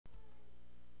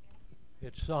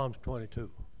It's Psalms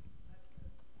 22.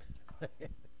 All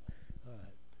right.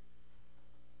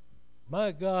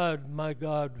 My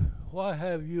God, why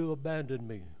have you abandoned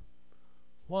me?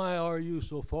 Why are you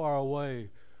so far away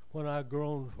when I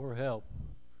groan for help?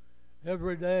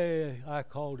 Every day I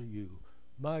call to you,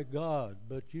 my God,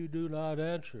 but you do not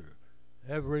answer.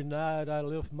 Every night I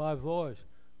lift my voice,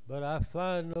 but I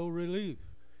find no relief.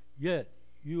 Yet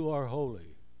you are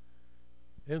holy,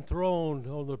 enthroned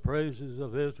on the praises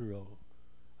of Israel.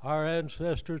 Our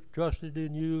ancestors trusted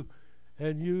in you,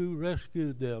 and you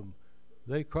rescued them.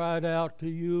 They cried out to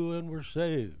you and were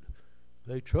saved.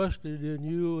 They trusted in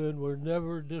you and were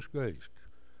never disgraced.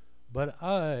 But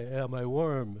I am a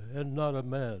worm and not a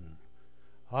man.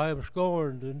 I am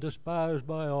scorned and despised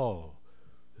by all.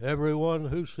 Everyone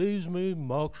who sees me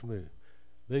mocks me.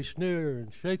 They sneer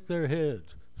and shake their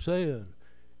heads, saying,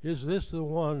 "Is this the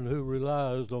one who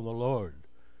relies on the Lord?"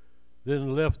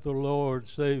 Then let the Lord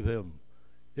save him.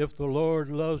 If the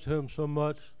Lord loves him so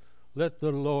much, let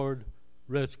the Lord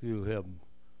rescue him.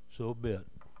 So be it.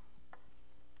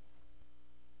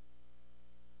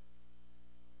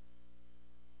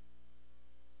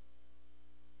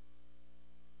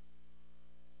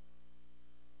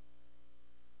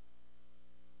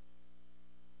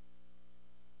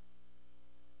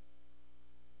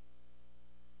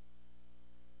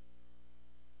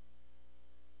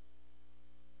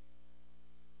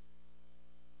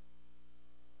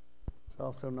 It's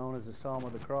also known as the Psalm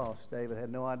of the Cross. David had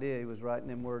no idea he was writing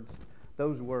them words,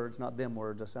 those words, not them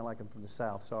words. I sound like I'm from the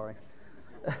South, sorry.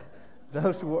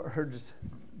 Those words,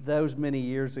 those many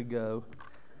years ago.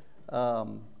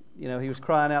 He was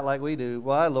crying out like we do,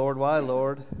 "Why, Lord, why,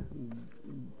 Lord?"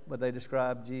 But they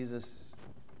describe Jesus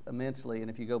immensely,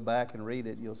 and if you go back and read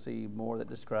it, you'll see more that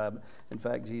describe. In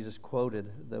fact, Jesus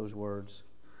quoted those words.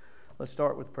 Let's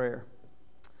start with prayer.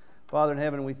 Father in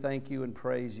heaven, we thank you and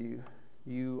praise you.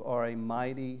 You are a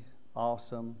mighty,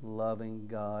 awesome, loving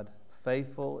God,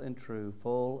 faithful and true,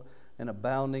 full and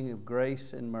abounding of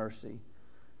grace and mercy,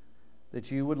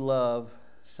 that you would love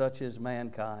such as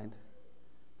mankind,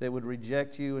 that would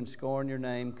reject you and scorn your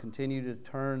name, continue to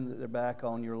turn their back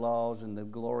on your laws and the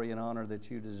glory and honor that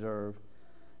you deserve,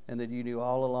 and that you knew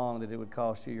all along that it would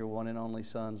cost you your one and only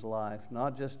Son's life,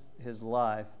 not just his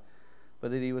life,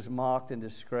 but that he was mocked and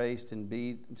disgraced and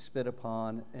beat and spit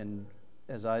upon, and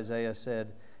as Isaiah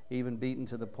said, even beaten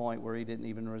to the point where he didn't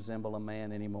even resemble a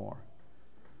man anymore.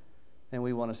 And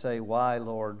we want to say, why,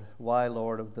 Lord,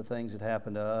 of the things that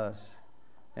happened to us?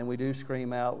 And we do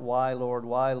scream out, why,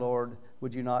 Lord,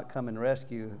 would you not come and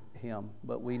rescue him?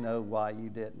 But we know why you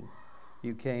didn't.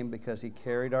 You came because he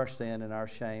carried our sin and our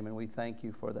shame, and we thank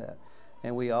you for that.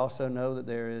 And we also know that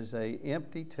there is an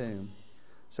empty tomb.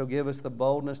 So give us the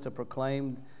boldness to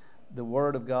proclaim the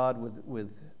word of God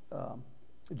with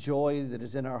joy that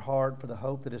is in our heart for the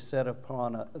hope that is set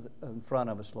upon in front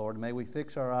of us, Lord. May we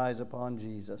fix our eyes upon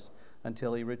Jesus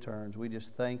until he returns. We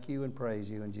just thank you and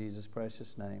praise you in Jesus'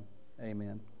 precious name.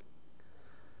 Amen.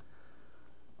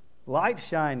 Light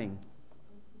shining.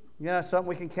 Something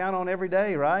we can count on every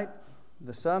day, right?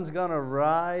 The sun's going to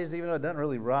rise, even though it doesn't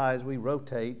really rise. We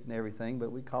rotate and everything, but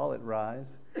we call it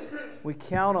rise. We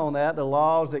count on that, the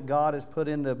laws that God has put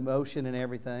into motion and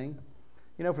everything.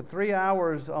 For 3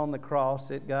 hours on the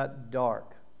cross, it got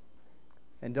dark.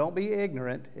 And don't be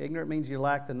ignorant. Ignorant means you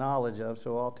lack the knowledge of,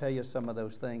 so I'll tell you some of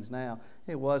those things now.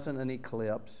 It wasn't an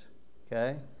eclipse,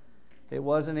 okay? It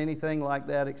wasn't anything like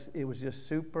that. It was just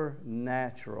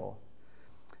supernatural.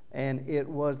 And it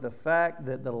was the fact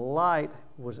that the light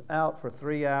was out for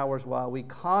 3 hours while we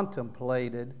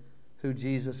contemplated who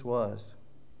Jesus was,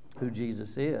 who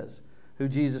Jesus is, who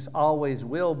Jesus always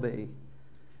will be.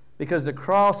 Because the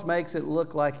cross makes it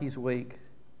look like he's weak.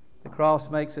 The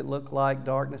cross makes it look like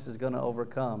darkness is going to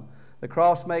overcome. The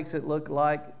cross makes it look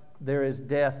like there is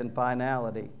death and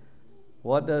finality.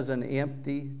 What does an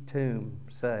empty tomb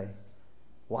say?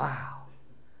 Wow.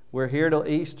 We're here till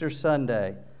Easter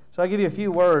Sunday. So I'll give you a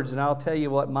few words and I'll tell you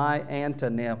what my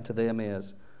antonym to them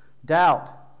is.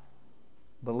 Doubt,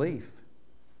 belief.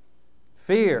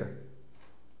 Fear,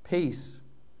 peace.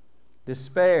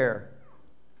 Despair,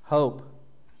 hope.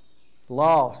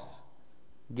 Loss,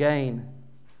 gain.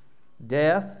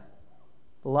 Death,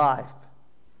 life.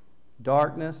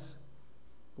 Darkness,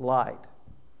 light.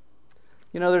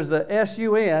 There's the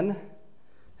S-U-N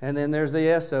and then there's the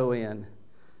S-O-N.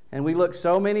 And we look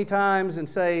so many times and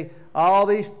say, all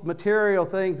these material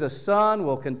things, the sun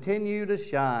will continue to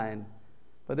shine.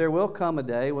 But there will come a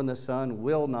day when the sun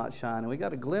will not shine. And we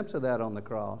got a glimpse of that on the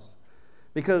cross.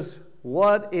 Because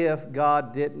what if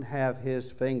God didn't have his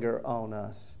finger on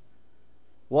us?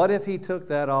 What if he took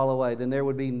that all away? Then there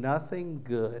would be nothing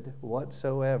good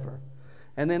whatsoever.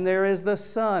 And then there is the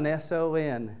Son,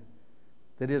 S-O-N,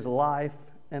 that is life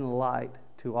and light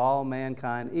to all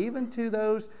mankind, even to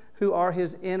those who are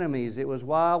His enemies. It was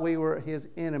while we were His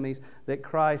enemies that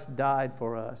Christ died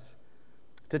for us.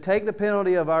 To take the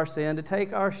penalty of our sin, to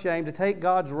take our shame, to take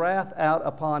God's wrath out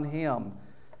upon Him.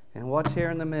 And what's here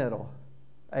in the middle?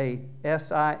 A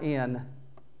S-I-N-N-E-R,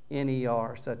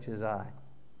 such as I.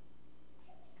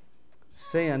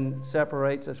 Sin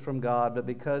separates us from God, but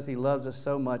because He loves us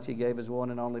so much, He gave His one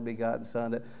and only begotten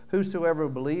Son, that whosoever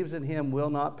believes in Him will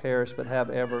not perish, but have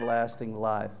everlasting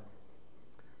life.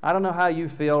 I don't know how you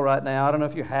feel right now. I don't know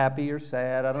if you're happy or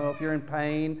sad. I don't know if you're in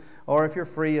pain or if you're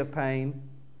free of pain.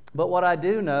 But what I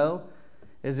do know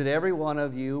is that every one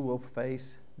of you will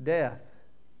face death.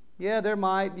 Yeah,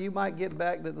 you might get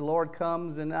back that the Lord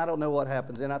comes, and I don't know what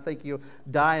happens. And I think you'll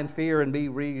die in fear and be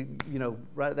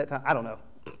right at that time. I don't know.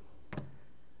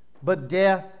 But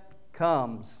death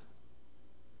comes.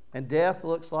 And death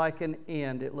looks like an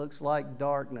end. It looks like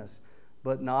darkness.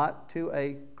 But not to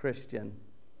a Christian.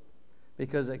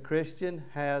 Because a Christian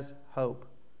has hope.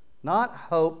 Not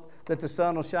hope that the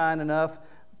sun will shine enough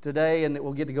today and that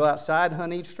we'll get to go outside and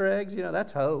hunt Easter eggs.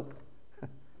 That's hope.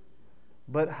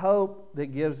 But hope that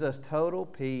gives us total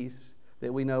peace,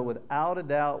 that we know without a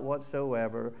doubt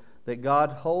whatsoever that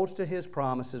God holds to His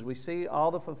promises. We see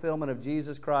all the fulfillment of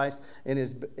Jesus Christ in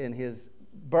His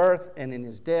birth and in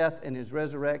His death and His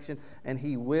resurrection, and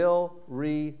He will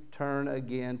return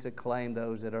again to claim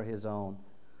those that are His own.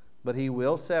 But He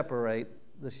will separate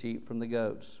the sheep from the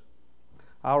goats.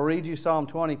 I'll read you Psalm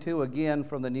 22 again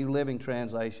from the New Living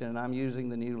Translation, and I'm using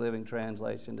the New Living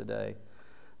Translation today.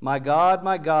 My God,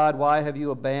 why have you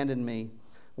abandoned me?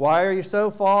 Why are you so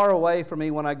far away from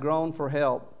me when I groan for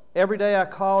help? Every day I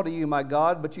call to you, my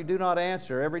God, but you do not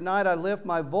answer. Every night I lift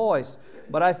my voice,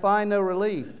 but I find no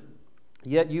relief.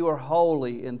 Yet you are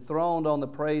holy, enthroned on the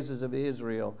praises of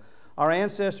Israel. Our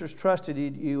ancestors trusted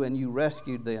in you, and you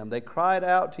rescued them. They cried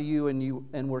out to you,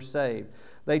 and were saved.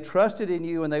 They trusted in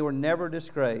you, and they were never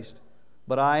disgraced.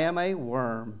 But I am a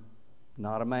worm,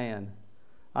 not a man.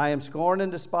 I am scorned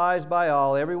and despised by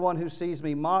all. Everyone who sees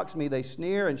me mocks me. They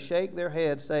sneer and shake their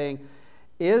heads, saying,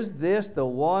 is this the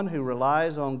one who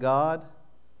relies on God?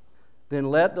 Then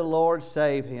let the Lord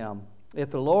save him.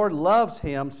 If the Lord loves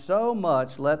him so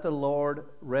much, let the Lord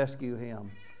rescue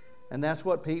him. And that's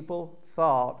what people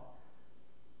thought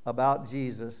about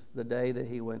Jesus the day that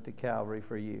He went to Calvary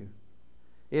for you.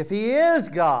 If He is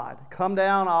God, come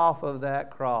down off of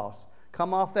that cross.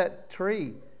 Come off that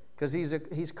tree, because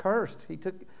He's cursed. He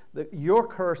took your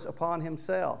curse upon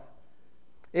Himself.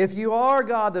 If you are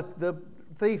God, the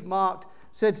thief mocked,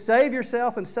 said, save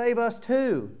yourself and save us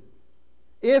too.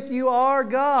 If you are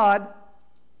God,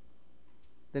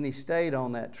 then He stayed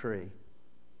on that tree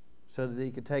so that He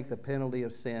could take the penalty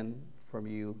of sin from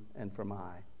you and from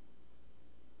I.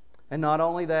 And not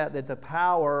only that the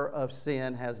power of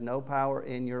sin has no power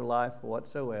in your life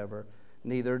whatsoever,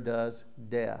 neither does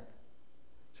death.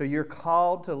 So you're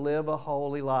called to live a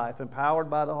holy life, empowered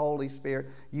by the Holy Spirit.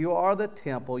 You are the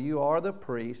temple. You are the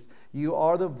priest. You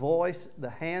are the voice, the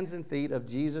hands and feet of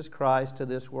Jesus Christ to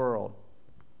this world.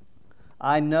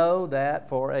 I know that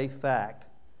for a fact.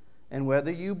 And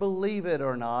whether you believe it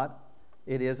or not,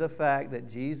 it is a fact that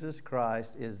Jesus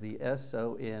Christ is the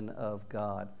S-O-N of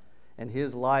God. And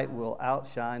His light will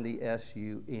outshine the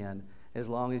S-U-N as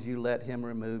long as you let Him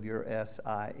remove your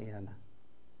S-I-N.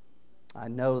 I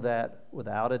know that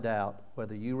without a doubt,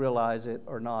 whether you realize it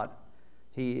or not.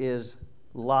 He is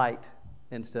light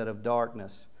instead of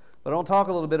darkness. But I want to talk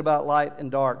a little bit about light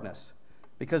and darkness,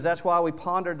 because that's why we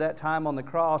pondered that time on the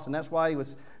cross, and that's why He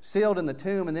was sealed in the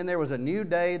tomb, and then there was a new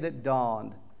day that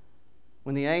dawned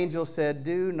when the angel said,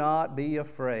 do not be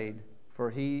afraid, for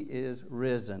He is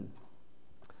risen.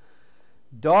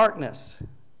 Darkness,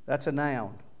 that's a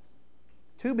noun.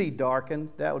 To be darkened,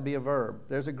 that would be a verb.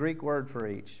 There's a Greek word for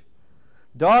each.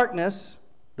 Darkness,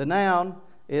 the noun,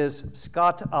 is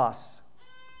skatos.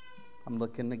 I'm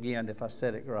looking again if I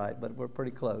said it right, but we're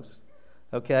pretty close.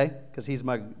 Okay? Because he's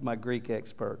my Greek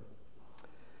expert.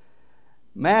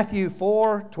 Matthew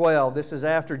 4:12, this is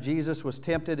after Jesus was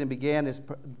tempted and began His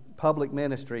public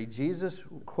ministry. Jesus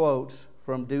quotes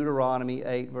from Deuteronomy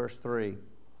 8, verse 3.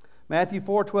 Matthew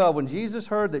 4:12, when Jesus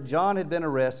heard that John had been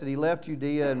arrested, He left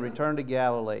Judea and returned to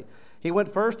Galilee. He went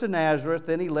first to Nazareth,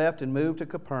 then He left and moved to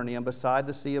Capernaum beside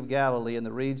the Sea of Galilee in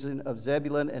the region of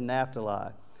Zebulun and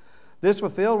Naphtali. This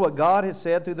fulfilled what God had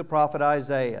said through the prophet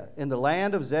Isaiah. In the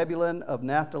land of Zebulun, of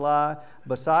Naphtali,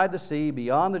 beside the sea,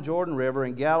 beyond the Jordan River,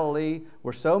 in Galilee,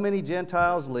 where so many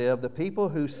Gentiles live, the people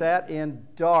who sat in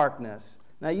darkness.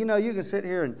 Now, you can sit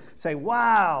here and say,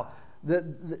 wow,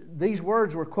 These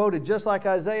words were quoted just like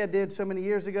Isaiah did so many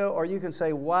years ago, or you can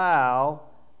say, wow,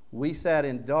 we sat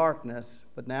in darkness,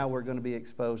 but now we're going to be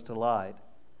exposed to light.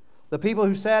 The people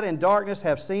who sat in darkness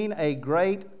have seen a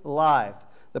great life.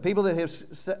 The people that have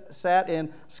sat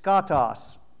in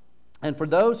skatos. And for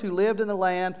those who lived in the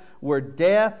land where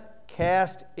death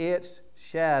cast its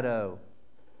shadow.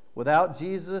 Without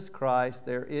Jesus Christ,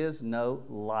 there is no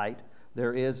light.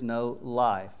 There is no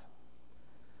life.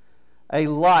 A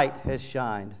light has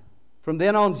shined. From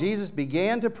then on, Jesus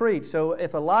began to preach. So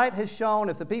if a light has shone,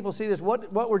 if the people see this,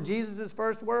 what were Jesus'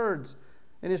 first words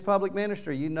in his public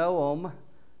ministry? You know them.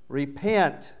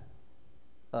 Repent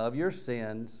of your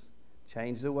sins.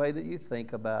 Change the way that you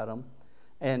think about them.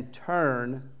 And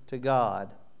turn to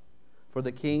God. For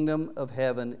the kingdom of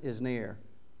heaven is near.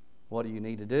 What do you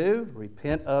need to do?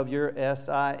 Repent of your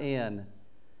sin.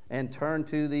 And turn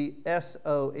to the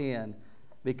SON.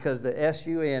 Because the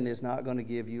SUN is not going to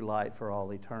give you light for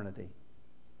all eternity.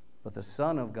 But the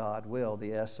Son of God will,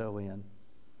 the SON.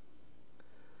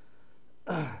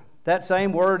 That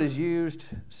same word is used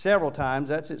several times.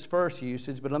 That's its first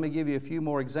usage. But let me give you a few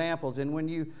more examples. And when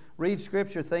you read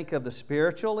Scripture, think of the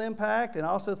spiritual impact and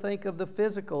also think of the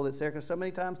physical that's there. Because so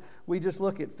many times we just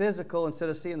look at physical instead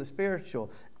of seeing the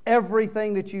spiritual.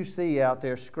 Everything that you see out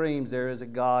there screams there is a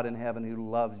God in heaven who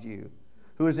loves you,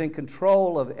 who is in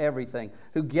control of everything,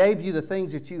 who gave you the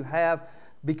things that you have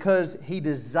because He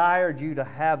desired you to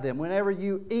have them. Whenever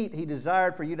you eat, He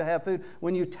desired for you to have food.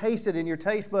 When you taste it and your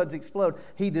taste buds explode,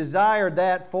 He desired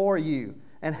that for you.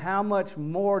 And how much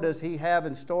more does He have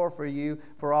in store for you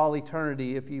for all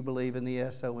eternity if you believe in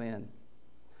the SON?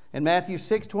 In Matthew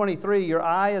 6:23, your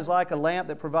eye is like a lamp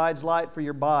that provides light for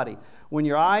your body. When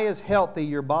your eye is healthy,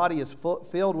 your body is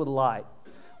filled with light.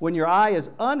 When your eye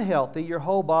is unhealthy, your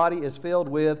whole body is filled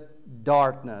with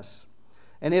darkness.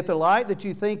 And if the light that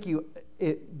you think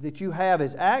that you have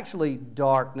is actually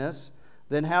darkness,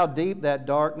 then how deep that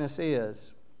darkness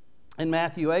is. In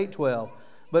Matthew 8:12,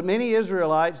 but many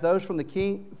Israelites, those from the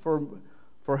king,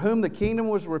 for whom the kingdom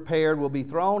was prepared, will be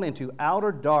thrown into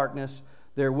outer darkness.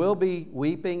 There will be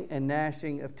weeping and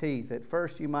gnashing of teeth. At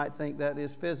first you might think that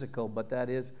is physical, but that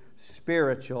is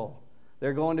spiritual.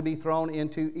 They're going to be thrown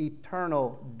into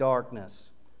eternal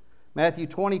darkness. Matthew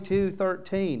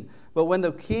 22:13. But when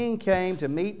the king came to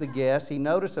meet the guests, he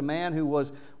noticed a man who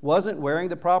wasn't wearing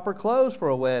the proper clothes for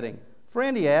a wedding.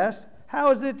 Friend, he asked, how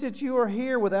is it that you are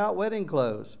here without wedding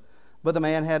clothes? But the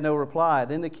man had no reply.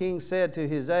 Then the king said to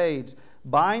his aides,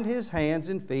 bind his hands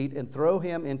and feet and throw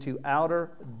him into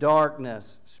outer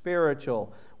darkness,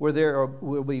 spiritual, where there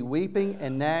will be weeping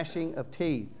and gnashing of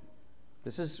teeth.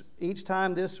 This is each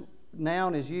time this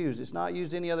noun is used. It's not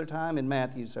used any other time in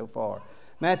Matthew so far.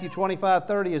 Matthew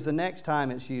 25:30 is the next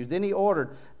time it's used. Then he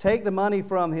ordered, take the money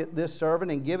from this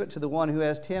servant and give it to the one who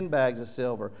has 10 bags of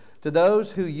silver. To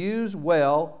those who use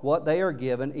well what they are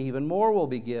given, even more will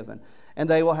be given, and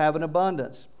they will have an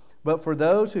abundance. But for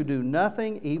those who do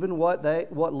nothing, even what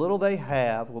little they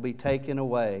have will be taken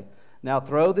away. Now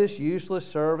throw this useless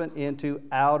servant into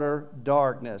outer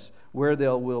darkness, where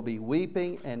there will be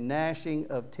weeping and gnashing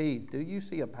of teeth. Do you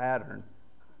see a pattern?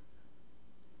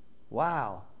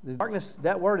 Wow. The darkness,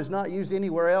 that word is not used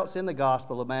anywhere else in the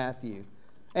Gospel of Matthew.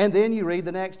 And then you read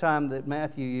the next time that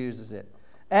Matthew uses it.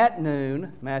 At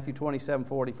noon, Matthew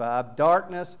 27:45,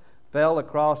 darkness fell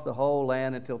across the whole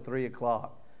land until 3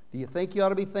 o'clock. Do you think you ought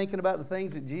to be thinking about the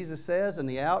things that Jesus says and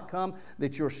the outcome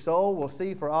that your soul will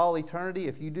see for all eternity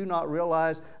if you do not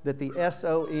realize that the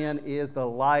SON is the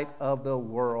light of the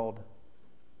world?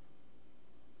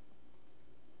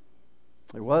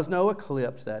 There was no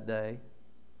eclipse that day.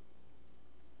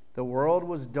 The world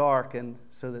was darkened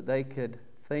so that they could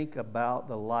think about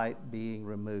the light being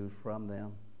removed from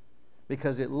them.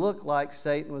 Because it looked like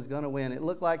Satan was going to win. It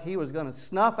looked like he was going to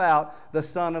snuff out the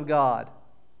Son of God.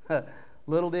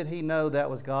 Little did he know that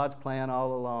was God's plan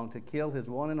all along, to kill his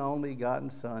one and only begotten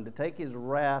Son, to take his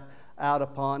wrath out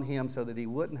upon him so that he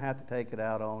wouldn't have to take it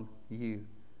out on you.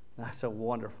 That's a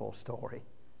wonderful story.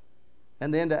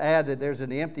 And then to add that there's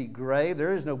an empty grave.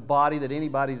 There is no body that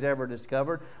anybody's ever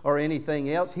discovered or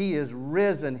anything else. He is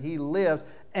risen. He lives.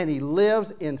 And He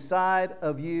lives inside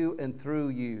of you and through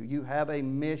you. You have a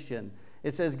mission.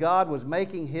 It says God was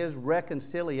making His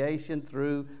reconciliation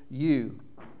through you.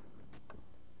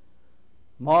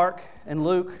 Mark and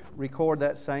Luke record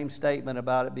that same statement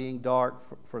about it being dark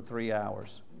for 3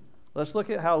 hours. Let's look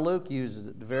at how Luke uses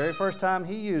it. The very first time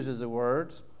he uses the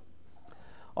words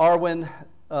are when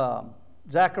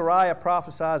Zechariah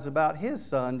prophesies about his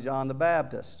son, John the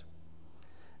Baptist.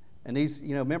 And he's,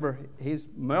 remember, his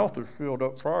mouth was sealed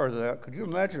up prior to that. Could you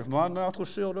imagine if my mouth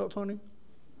was sealed up, honey?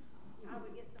 I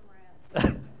would get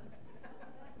somewhere else.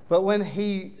 But when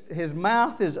his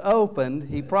mouth is opened,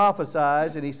 he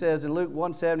prophesies, and he says in Luke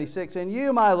 1:76, "And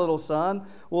you, my little son,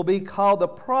 will be called the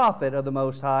prophet of the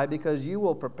Most High, because you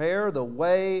will prepare the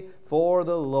way for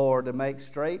the Lord, to make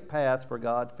straight paths for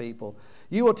God's people.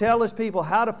 You will tell His people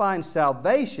how to find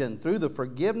salvation through the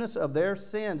forgiveness of their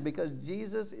sins," because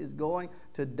Jesus is going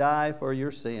to die for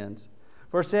your sins.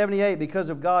 Verse 78, "Because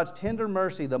of God's tender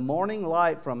mercy, the morning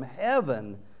light from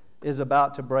heaven is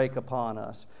about to break upon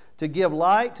us, to give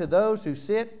light to those who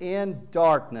sit in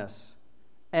darkness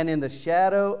and in the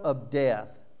shadow of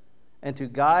death, and to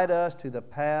guide us to the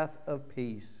path of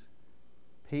peace."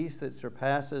 Peace that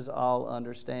surpasses all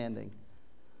understanding.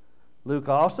 Luke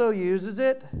also uses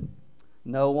it.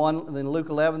 No one, in Luke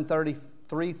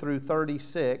 11:33 through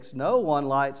 36, "No one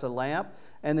lights a lamp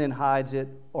and then hides it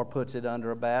or puts it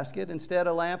under a basket. Instead,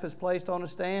 a lamp is placed on a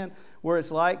stand where its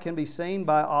light can be seen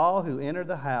by all who enter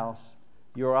the house.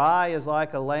 Your eye is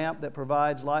like a lamp that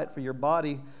provides light for your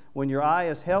body. When your eye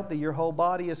is healthy, your whole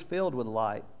body is filled with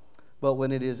light. But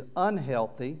when it is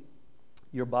unhealthy,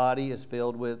 your body is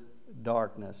filled with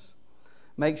darkness.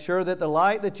 Make sure that the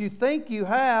light that you think you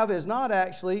have is not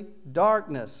actually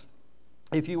darkness.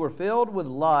 If you were filled with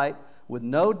light with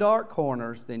no dark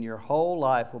corners, then your whole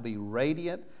life will be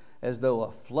radiant, as though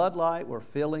a floodlight were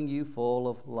filling you full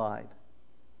of light."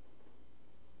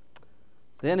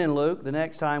 Then in Luke, the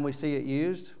next time we see it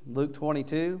used, Luke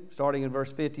 22, starting in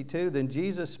verse 52, "Then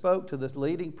Jesus spoke to the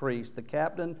leading priests, the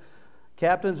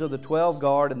captains of the 12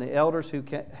 guard, and the elders who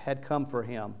had come for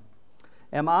him.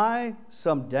 'Am I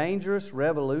some dangerous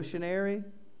revolutionary,'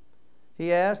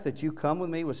 he asked, 'that you come with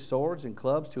me with swords and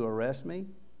clubs to arrest me?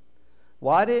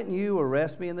 Why didn't you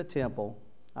arrest me in the temple?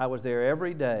 I was there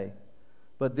every day.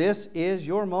 But this is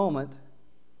your moment,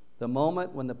 the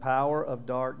moment when the power of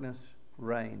darkness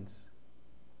reigns.'"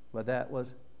 But that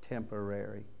was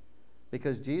temporary.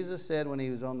 Because Jesus said when he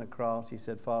was on the cross, he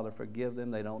said, "Father, forgive them.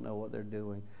 They don't know what they're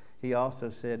doing." He also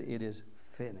said, "It is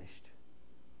finished."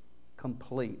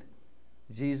 Complete.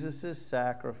 Jesus'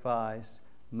 sacrifice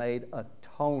made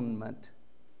atonement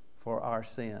for our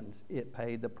sins. It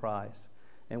paid the price.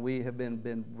 And we have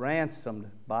been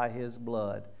ransomed by His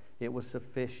blood. It was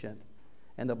sufficient.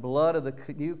 And the blood of the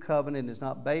new covenant is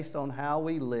not based on how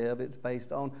we live. It's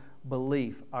based on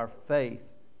belief, our faith.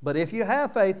 But if you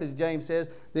have faith, as James says,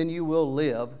 then you will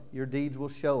live. Your deeds will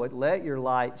show it. Let your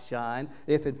light shine,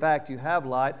 if in fact you have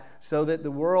light, so that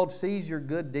the world sees your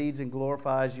good deeds and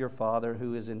glorifies your Father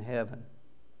who is in heaven.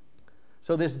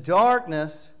 So this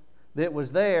darkness that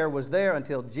was there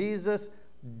until Jesus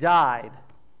died.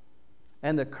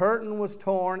 And the curtain was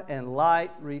torn and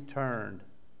light returned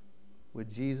with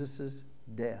Jesus'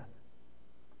 death.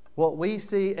 What we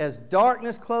see as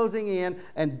darkness closing in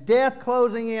and death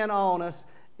closing in on us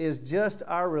is just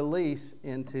our release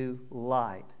into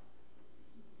light.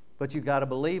 But you've got to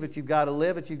believe it, you've got to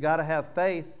live it, you've got to have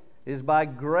faith. It is by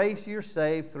grace you're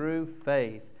saved through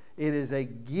faith. It is a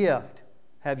gift.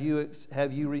 Have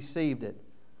you received it?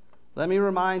 Let me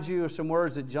remind you of some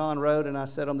words that John wrote, and I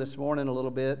said them this morning a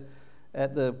little bit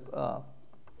at the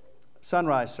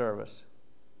sunrise service.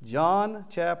 John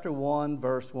chapter 1,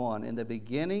 verse 1. "In the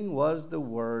beginning was the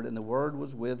Word, and the Word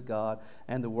was with God,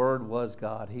 and the Word was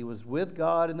God. He was with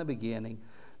God in the beginning.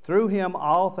 Through Him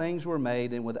all things were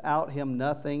made, and without Him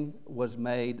nothing was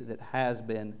made that has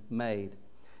been made.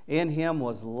 In Him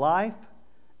was life,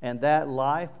 and that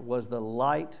life was the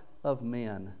light of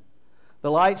men.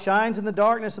 The light shines in the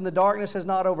darkness, and the darkness has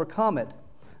not overcome it.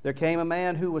 There came a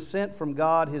man who was sent from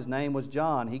God. His name was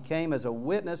John. He came as a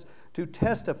witness to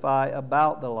testify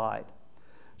about the light,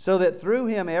 so that through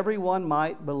him everyone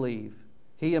might believe.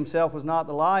 He himself was not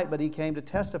the light, but he came to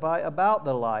testify about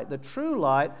the light. The true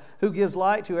light, who gives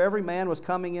light to every man, was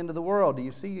coming into the world." Do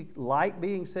you see light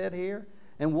being said here?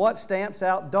 And what stamps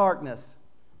out darkness?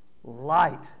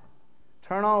 Light.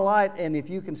 Turn on a light, and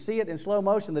if you can see it in slow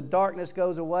motion, the darkness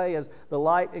goes away as the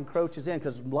light encroaches in,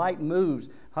 because light moves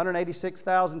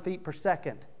 186,000 feet per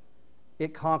second.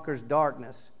 It conquers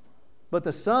darkness. But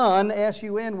the sun,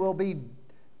 S-U-N, will be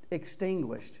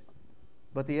extinguished.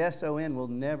 But the S-O-N will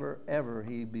never, ever.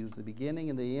 He is the beginning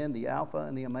and the end, the Alpha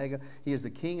and the Omega. He is the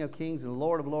King of kings and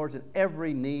Lord of lords, and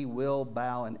every knee will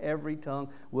bow and every tongue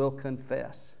will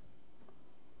confess.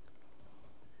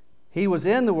 He was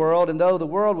in the world, and though the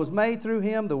world was made through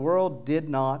Him, the world did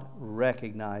not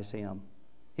recognize Him.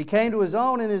 He came to His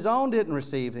own, and His own didn't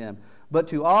receive Him. But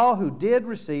to all who did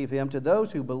receive Him, to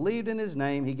those who believed in His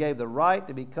name, He gave the right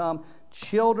to become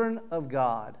children of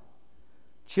God.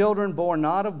 Children born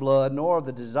not of blood, nor of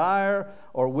the desire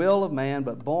or will of man,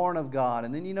 but born of God.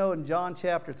 And then in John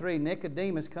chapter 3,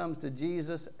 Nicodemus comes to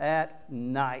Jesus at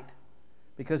night,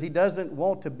 because he doesn't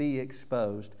want to be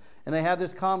exposed. And they have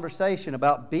this conversation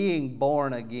about being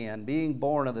born again, being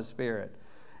born of the Spirit.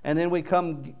 And then we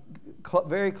come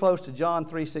very close to John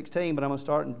 3:16, but I'm going to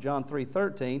start in John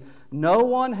 3:13. No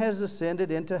one has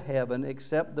ascended into heaven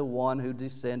except the one who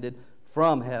descended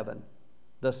from heaven,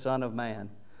 the Son of Man.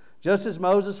 Just as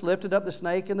Moses lifted up the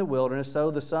snake in the wilderness,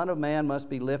 so the Son of Man must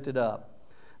be lifted up,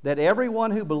 that everyone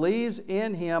who believes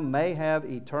in him may have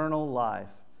eternal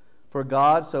life. For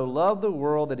God so loved the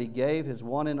world that he gave his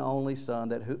one and only Son,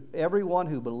 that everyone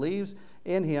who believes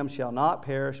in him shall not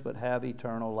perish but have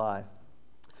eternal life.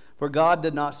 For God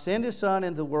did not send his Son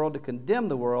into the world to condemn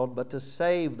the world, but to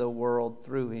save the world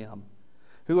through him.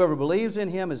 Whoever believes in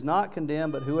him is not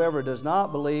condemned, but whoever does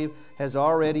not believe has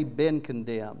already been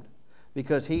condemned,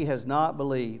 because he has not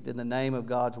believed in the name of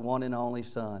God's one and only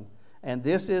Son. And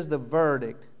this is the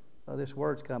verdict. Oh, this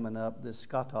word's coming up, this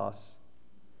skatos.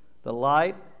 The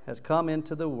light has come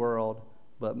into the world,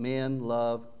 but men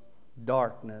love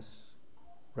darkness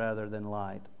rather than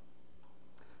light,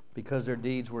 because their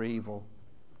deeds were evil.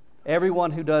 Everyone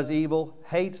who does evil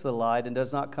hates the light and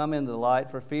does not come into the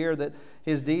light for fear that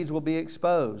his deeds will be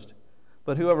exposed.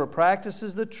 But whoever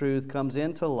practices the truth comes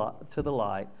into the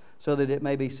light, so that it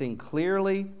may be seen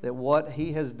clearly that what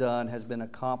he has done has been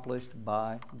accomplished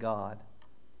by God.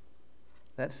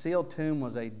 That sealed tomb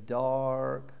was a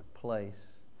dark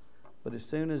place. But as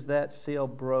soon as that seal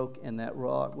broke and that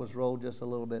rock was rolled just a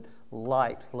little bit,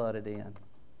 light flooded in.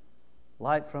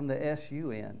 Light from the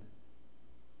S-U-N.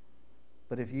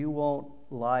 But if you want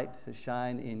light to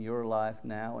shine in your life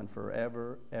now and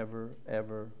forever, ever,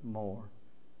 ever more,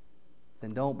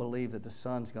 then don't believe that the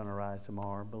sun's going to rise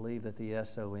tomorrow. Believe that the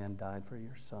S-O-N died for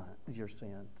your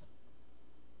sins.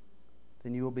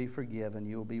 Then you will be forgiven.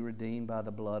 You will be redeemed by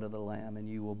the blood of the Lamb, and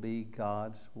you will be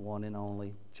God's one and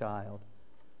only child.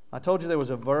 I told you there was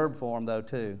a verb form, though,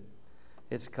 too.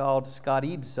 It's called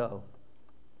skadidzo.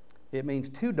 It means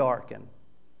to darken,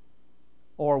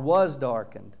 or was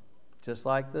darkened, just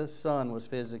like the sun was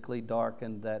physically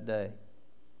darkened that day.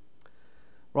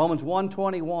 Romans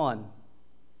 1:21.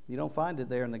 You don't find it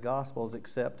there in the Gospels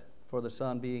except for the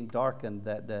sun being darkened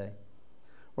that day.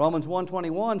 Romans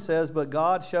 1:21 says, but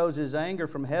God shows his anger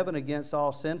from heaven against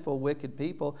all sinful, wicked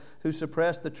people who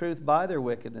suppress the truth by their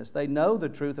wickedness. They know the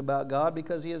truth about God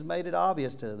because he has made it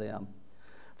obvious to them.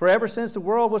 For ever since the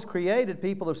world was created,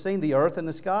 people have seen the earth and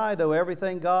the sky. Through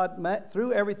everything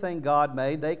God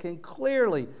made, they can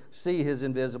clearly see his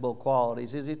invisible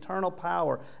qualities, his eternal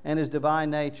power, and his divine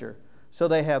nature. So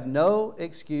they have no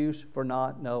excuse for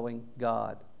not knowing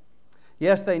God.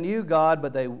 Yes, they knew God,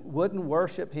 but they wouldn't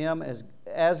worship him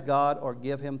as God or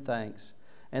give him thanks.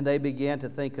 And they began to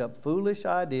think up foolish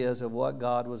ideas of what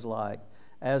God was like.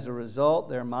 As a result,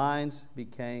 their minds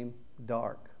became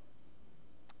dark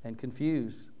and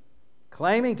confused.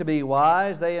 Claiming to be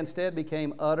wise, they instead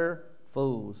became utter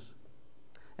fools.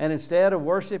 And instead of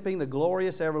worshiping the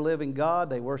glorious, ever-living God,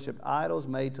 they worshiped idols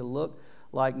made to look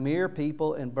like mere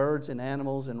people and birds and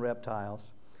animals and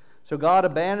reptiles. So God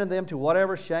abandoned them to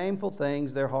whatever shameful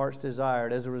things their hearts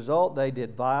desired. As a result, they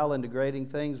did vile and degrading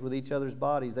things with each other's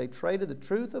bodies. They traded the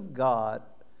truth of God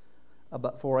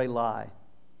for a lie.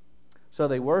 So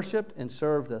they worshiped and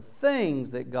served the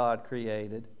things that God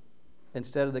created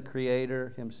instead of the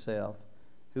Creator himself,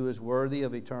 who is worthy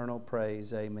of eternal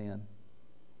praise. Amen.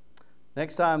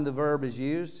 Next time the verb is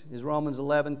used is Romans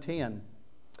 11:10.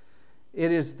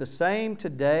 It is the same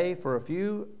today, for a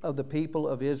few of the people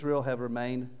of Israel have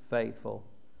remained faithful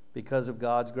because of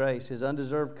God's grace, his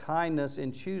undeserved kindness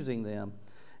in choosing them.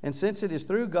 And since it is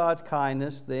through God's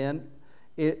kindness, then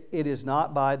it is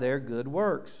not by their good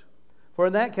works. For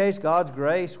in that case, God's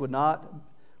grace would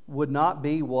not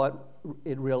be what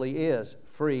it really is,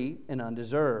 free and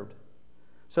undeserved.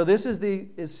 So this is the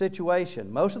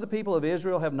situation. Most of the people of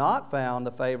Israel have not found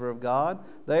the favor of God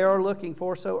they are looking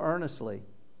for so earnestly.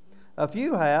 A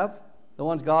few have, the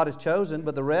ones God has chosen,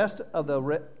 but the rest of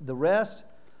the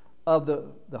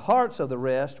hearts of the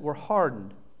rest were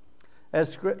hardened.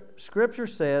 As Scripture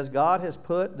says, God has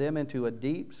put them into a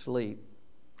deep sleep.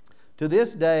 To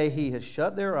this day he has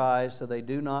shut their eyes so they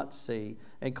do not see,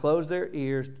 and closed their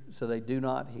ears so they do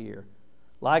not hear.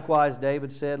 Likewise,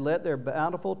 David said, let their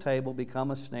bountiful table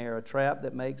become a snare, a trap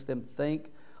that makes them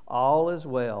think all is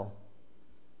well.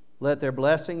 Let their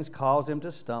blessings cause them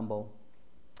to stumble,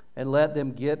 and let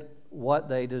them get what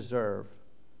they deserve.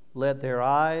 Let their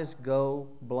eyes go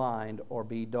blind or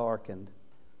be darkened,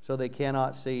 so they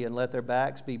cannot see, and let their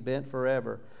backs be bent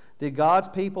forever. Did God's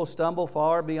people stumble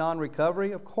far beyond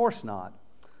recovery? Of course not.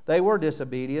 They were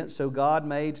disobedient, so God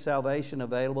made salvation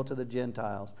available to the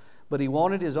Gentiles. But he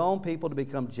wanted his own people to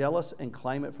become jealous and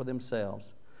claim it for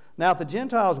themselves. Now, if the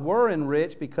Gentiles were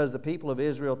enriched because the people of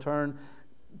Israel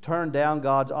turned down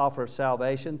God's offer of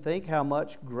salvation, think how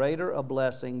much greater a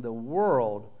blessing the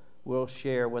world will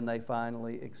share when they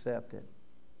finally accept it.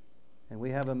 And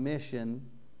we have a mission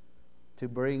to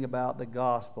bring about the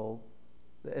gospel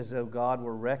as though God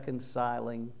were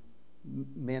reconciling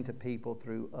men to people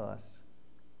through us.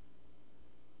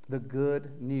 The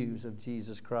good news of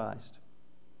Jesus Christ.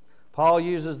 Paul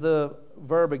uses the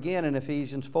verb again in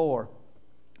Ephesians 4,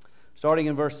 starting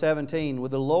in verse 17.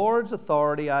 With the Lord's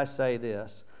authority I say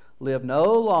this, live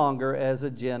no longer as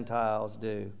the Gentiles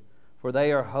do, for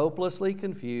they are hopelessly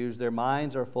confused. Their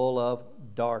minds are full of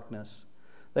darkness.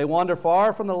 They wander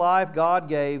far from the life God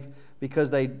gave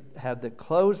because they have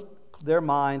closed their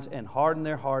minds and hardened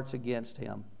their hearts against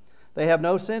Him. They have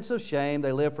no sense of shame.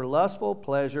 They live for lustful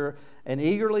pleasure and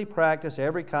eagerly practice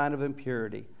every kind of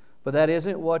impurity. But that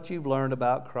isn't what you've learned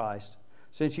about Christ.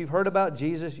 Since you've heard about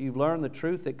Jesus, you've learned the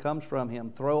truth that comes from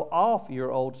Him. Throw off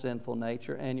your old sinful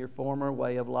nature and your former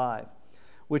way of life,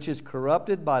 which is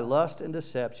corrupted by lust and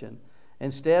deception.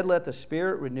 Instead, let the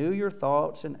Spirit renew your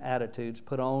thoughts and attitudes.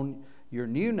 Put on your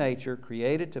new nature,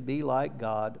 created to be like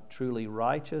God, truly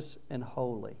righteous and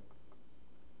holy.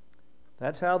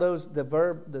 That's how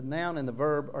the noun and the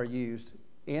verb are used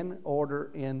in order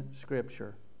in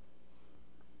Scripture.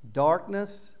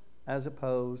 Darkness as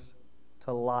opposed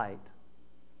to light.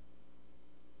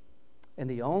 And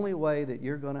the only way that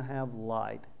you're going to have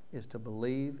light is to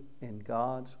believe in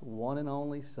God's one and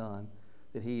only Son,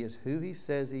 that He is who He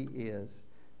says He is,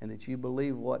 and that you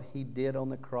believe what He did on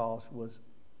the cross was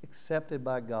accepted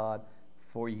by God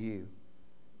for you.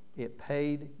 It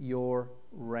paid your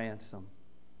ransom.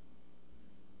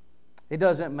 It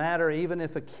doesn't matter even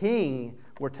if a king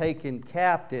were taken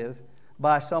captive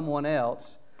by someone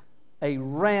else, a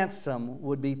ransom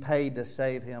would be paid to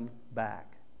save him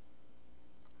back.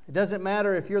 It doesn't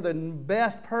matter if you're the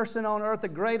best person on earth, the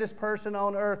greatest person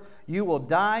on earth, you will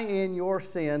die in your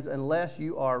sins unless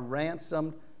you are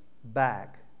ransomed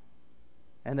back.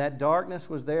 And that darkness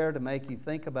was there to make you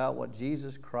think about what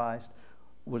Jesus Christ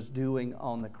was doing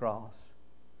on the cross.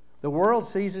 The world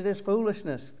sees it as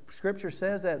foolishness. Scripture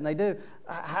says that, and they do.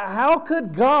 How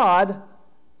could God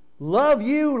love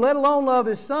you, let alone love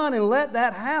His Son, and let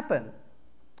that happen?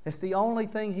 It's the only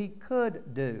thing He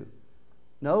could do.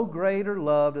 No greater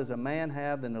love does a man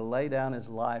have than to lay down his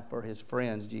life for his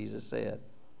friends, Jesus said.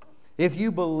 If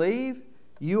you believe,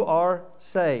 you are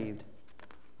saved.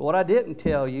 But what I didn't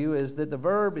tell you is that the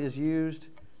verb is used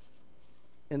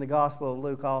in the Gospel of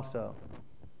Luke also.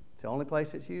 It's the only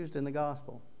place it's used in the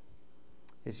Gospel.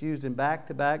 It's used in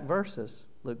back-to-back verses.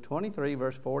 Luke 23,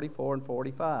 verse 44 and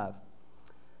 45.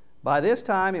 By this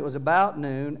time it was about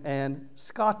noon, and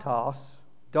skatos,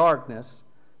 darkness,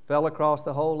 fell across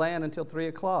the whole land until 3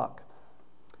 o'clock.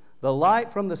 The light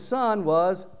from the sun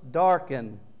was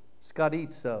darkened,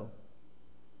 skadizo.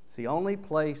 It's the only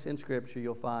place in Scripture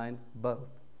you'll find both.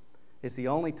 It's the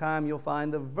only time you'll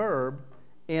find the verb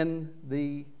in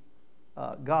the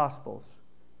Gospels.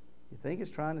 You think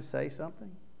it's trying to say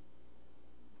something?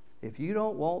 If you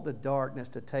don't want the darkness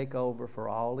to take over for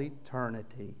all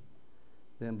eternity,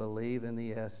 then believe in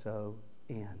the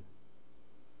S-O-N.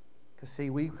 Because see,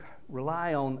 we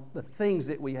rely on the things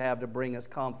that we have to bring us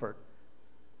comfort.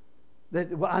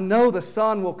 I know the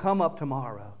sun will come up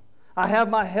tomorrow. I have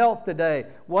my health today.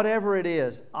 Whatever it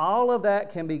is, all of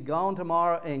that can be gone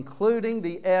tomorrow, including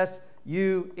the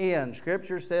S-U-N.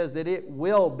 Scripture says that it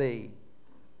will be.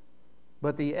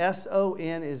 But the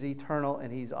S-O-N is eternal,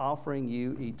 and He's offering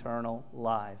you eternal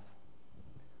life.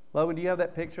 Logan, do you have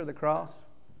that picture of the cross?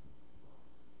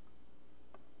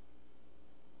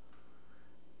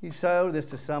 You show this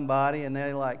to somebody, and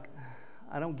they're like,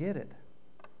 I don't get it.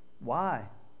 Why?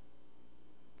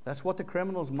 That's what the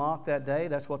criminals mocked that day.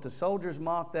 That's what the soldiers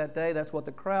mocked that day. That's what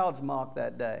the crowds mocked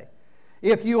that day.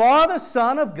 If you are the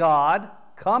Son of God,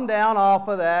 come down off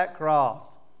of that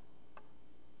cross.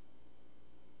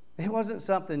 It wasn't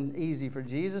something easy for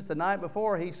Jesus. The night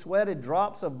before, He sweated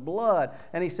drops of blood.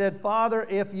 And He said, Father,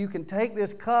 if you can take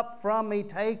this cup from me,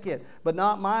 take it. But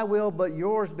not my will, but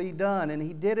yours be done. And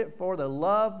He did it for the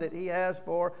love that He has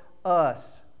for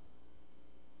us.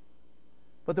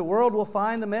 But the world will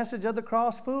find the message of the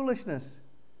cross foolishness.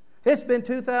 It's been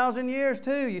 2,000 years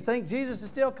too. You think Jesus is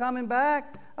still coming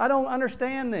back? I don't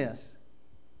understand this.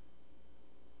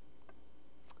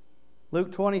 Luke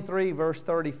 23, verse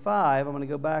 35, I'm going to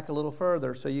go back a little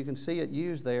further so you can see it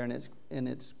used there in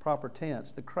its proper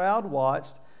tense. The crowd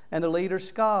watched, and the leaders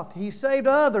scoffed. He saved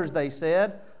others, they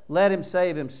said. Let Him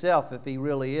save Himself if He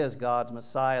really is God's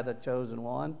Messiah, the chosen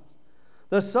one.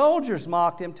 The soldiers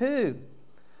mocked Him too.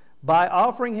 by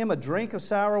offering him a drink of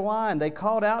sour wine. They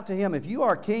called out to him, "If you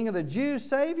are king of the Jews,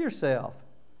 save yourself."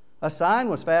 A sign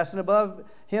was fastened above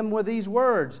him with these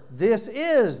words, "This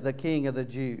is the King of the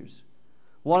Jews."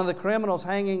 One of the criminals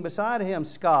hanging beside him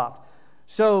scoffed,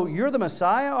 "So you're the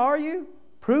Messiah, are you?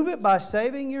 Prove it by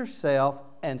saving yourself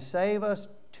and save us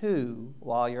too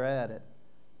while you're at it."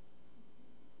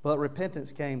 But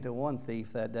repentance came to one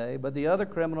thief that day. But the other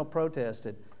criminal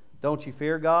protested, "Don't you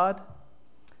fear God,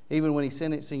 even when He's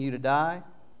sentencing you to die?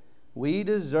 We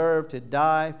deserve to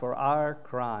die for our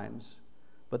crimes.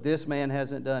 But this man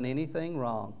hasn't done anything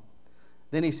wrong."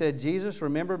 Then he said, "Jesus,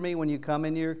 remember me when you come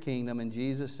into your kingdom." And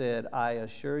Jesus said, "I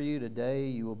assure you, today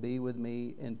you will be with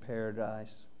me in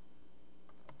paradise."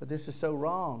 But this is so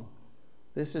wrong.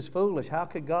 This is foolish. How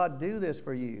could God do this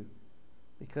for you?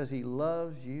 Because He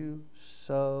loves you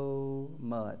so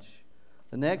much.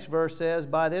 The next verse says,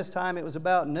 "By this time it was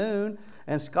about noon,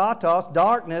 and skatos,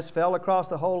 darkness, fell across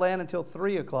the whole land until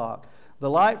 3 o'clock. The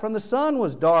light from the sun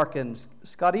was darkened,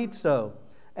 skatizo.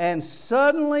 And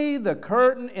suddenly the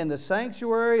curtain in the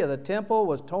sanctuary of the temple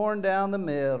was torn down the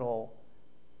middle."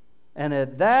 And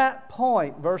at that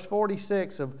point, verse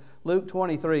 46 of Luke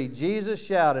 23, Jesus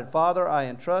shouted, "Father, I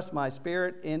entrust my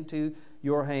spirit into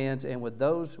your hands." And with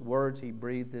those words, He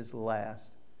breathed His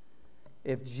last.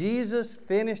 If Jesus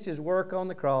finished His work on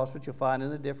the cross, which you'll find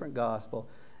in a different gospel,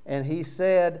 and He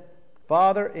said,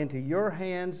 "Father, into your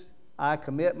hands I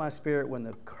commit my spirit," when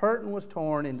the curtain was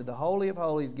torn into the Holy of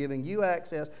Holies, giving you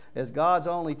access as God's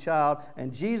only child,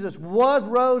 and Jesus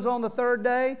rose on the third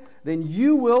day, then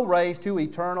you will raise to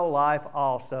eternal life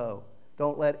also.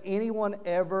 Don't let anyone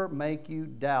ever make you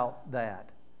doubt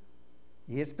that.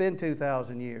 It's been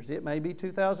 2,000 years. It may be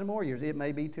 2,000 more years. It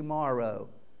may be tomorrow.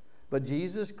 But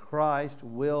Jesus Christ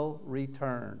will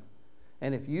return.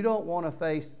 And if you don't want to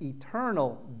face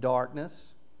eternal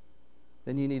darkness,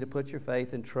 then you need to put your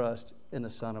faith and trust in the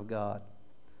Son of God.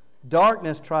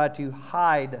 Darkness tried to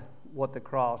hide what the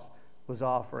cross was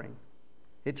offering.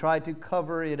 It tried to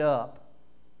cover it up.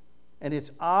 And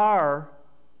it's our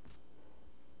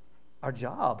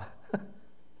job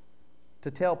to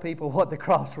tell people what the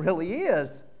cross really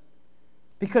is.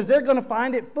 Because they're going to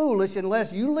find it foolish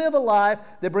unless you live a life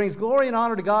that brings glory and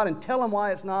honor to God and tell them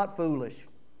why it's not foolish.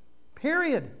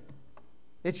 Period.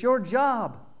 It's your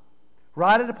job.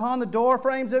 Write it upon the door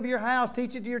frames of your house.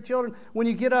 Teach it to your children when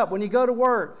you get up, when you go to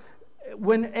work.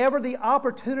 Whenever the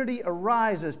opportunity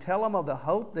arises, tell them of the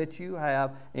hope that you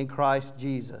have in Christ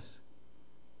Jesus.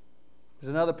 There's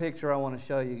another picture I want to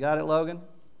show you. Got it, Logan?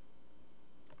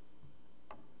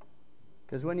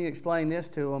 Because when you explain this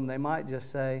to them, they might just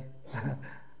say,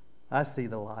 "I see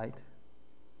the light."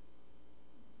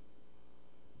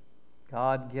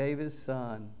 God gave His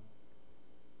Son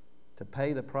to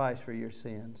pay the price for your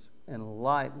sins, and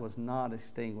light was not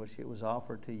extinguished. It was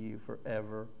offered to you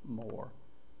forevermore.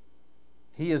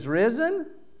 He is risen?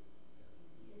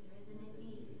 He is risen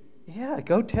indeed. Yeah,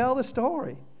 go tell the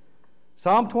story.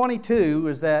 Psalm 22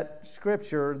 is that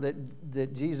scripture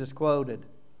that Jesus quoted.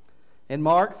 In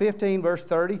Mark 15, verse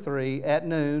 33, at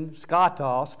noon,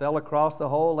 skatos fell across the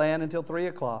whole land until 3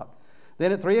 o'clock.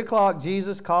 Then at 3 o'clock,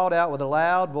 Jesus called out with a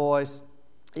loud voice,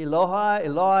 "Eloi,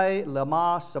 Eloi,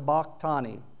 lama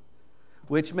sabachthani,"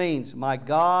 which means, my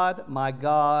God,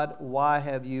 why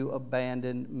have you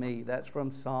abandoned me?" That's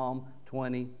from Psalm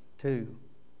 22.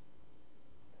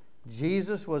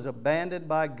 Jesus was abandoned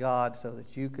by God so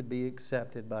that you could be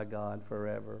accepted by God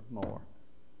forevermore.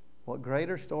 What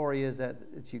greater story is that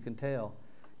you can tell?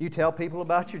 You tell people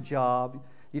about your job.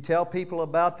 You tell people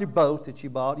about your boat that you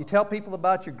bought. You tell people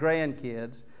about your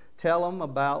grandkids. Tell them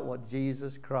about what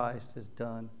Jesus Christ has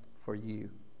done for you.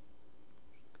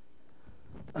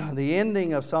 The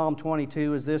ending of Psalm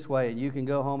 22 is this way. You can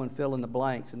go home and fill in the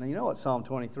blanks. And you know what Psalm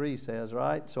 23 says,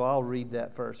 right? So I'll read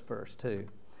that first verse too.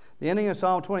 The ending of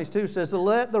Psalm 22 says,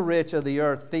 "Let the rich of the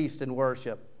earth feast and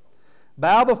worship.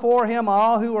 Bow before Him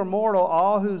all who are mortal,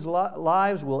 all whose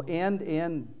lives will end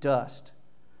in dust.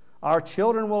 Our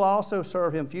children will also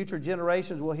serve Him. Future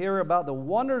generations will hear about the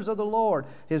wonders of the Lord.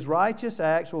 His righteous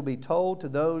acts will be told to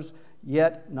those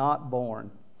yet not born.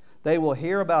 They will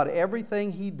hear about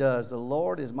everything He does. The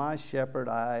Lord is my shepherd.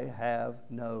 I have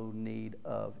no need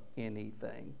of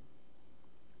anything."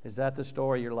 Is that the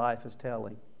story your life is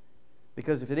telling?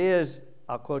 Because if it is,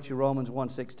 I'll quote you Romans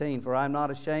 1:16, "For I am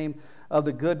not ashamed of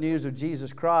the good news of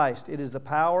Jesus Christ. It is the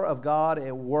power of God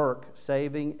at work,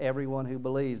 saving everyone who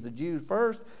believes, the Jews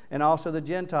first and also the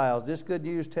Gentiles. This good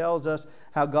news tells us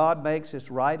how God makes us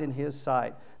right in His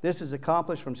sight. This is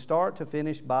accomplished from start to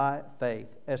finish by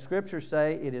faith. As Scriptures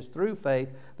say, it is through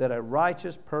faith that a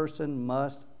righteous person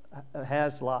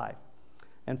has life.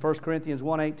 And 1 Corinthians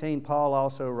 1:18, Paul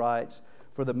also writes,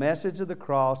 "For the message of the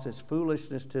cross is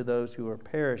foolishness to those who are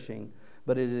perishing,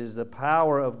 but it is the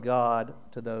power of God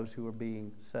to those who are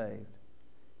being saved."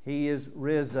 He is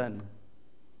risen.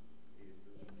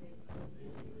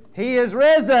 He is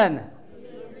risen.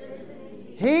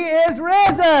 He is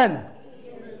risen.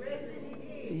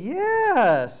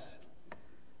 Yes.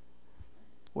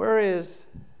 Where is,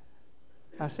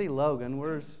 I see Logan.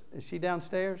 Is she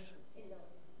downstairs?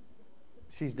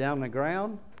 She's down on the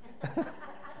ground.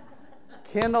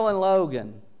 Kendall and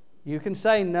Logan, you can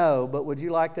say no, but would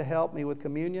you like to help me with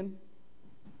communion?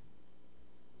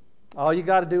 All you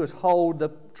got to do is hold the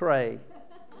tray.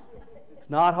 It's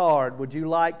not hard. Would you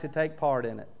like to take part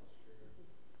in it?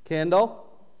 Kendall?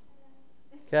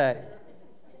 Okay.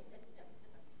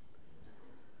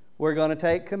 We're going to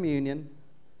take communion,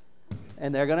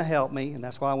 and they're going to help me, and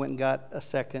that's why I went and got a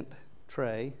second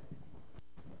tray.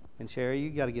 And Sherry, you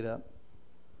got to get up.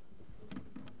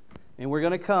 And we're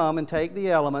going to come and take the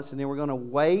elements, and then we're going to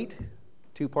wait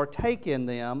to partake in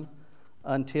them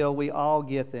until we all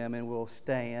get them, and we'll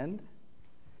stand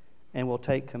and we'll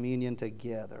take communion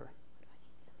together.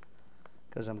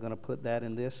 Because I'm going to put that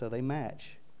in this so they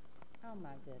match. Oh my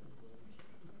goodness.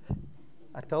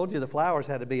 I told you the flowers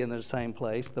had to be in the same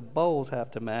place. The bowls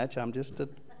have to match. I'm just a...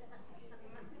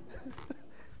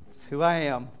 It's who I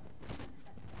am.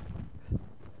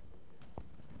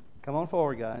 Come on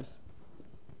forward, guys.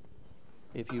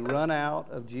 If you run out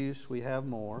of juice, we have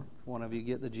more. One of you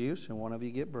get the juice and one of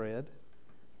you get bread.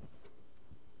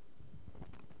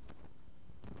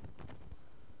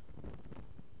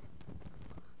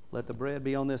 Let the bread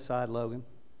be on this side, Logan.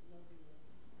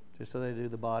 Just so they do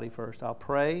the body first. I'll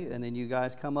pray, and then you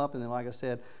guys come up, and then, like I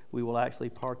said, we will actually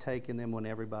partake in them when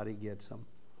everybody gets them.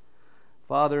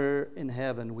 Father in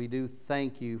heaven, we do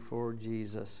thank you for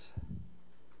Jesus.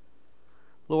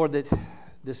 Lord, that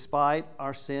despite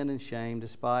our sin and shame,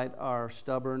 despite our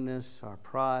stubbornness, our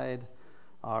pride,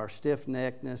 our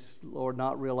stiff-neckedness, Lord,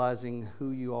 not realizing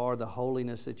who you are, the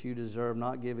holiness that you deserve,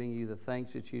 not giving you the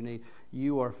thanks that you need,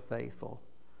 you are faithful.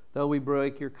 Though we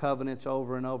break your covenants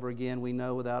over and over again, we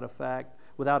know without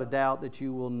a doubt that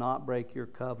you will not break your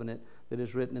covenant that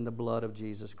is written in the blood of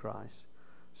Jesus Christ.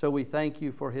 So we thank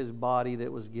you for his body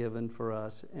that was given for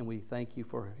us, and we thank you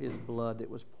for his blood that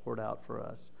was poured out for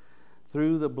us.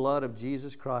 Through the blood of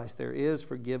Jesus Christ, there is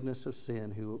forgiveness of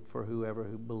sin for whoever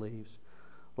who believes.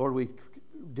 Lord, we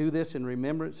do this in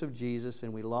remembrance of Jesus,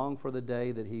 and we long for the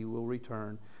day that he will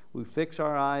return. We fix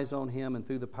our eyes on him, and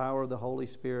through the power of the Holy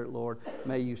Spirit, Lord,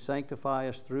 may you sanctify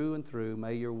us through and through.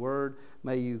 May your word,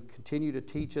 may you continue to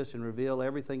teach us and reveal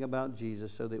everything about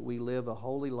Jesus so that we live a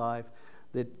holy life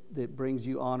that brings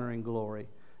you honor and glory.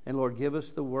 And Lord, give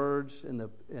us the words and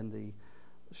the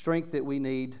strength that we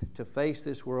need to face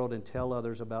this world and tell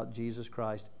others about Jesus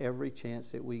Christ every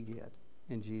chance that we get.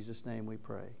 In Jesus' name we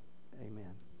pray.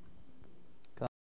 Amen.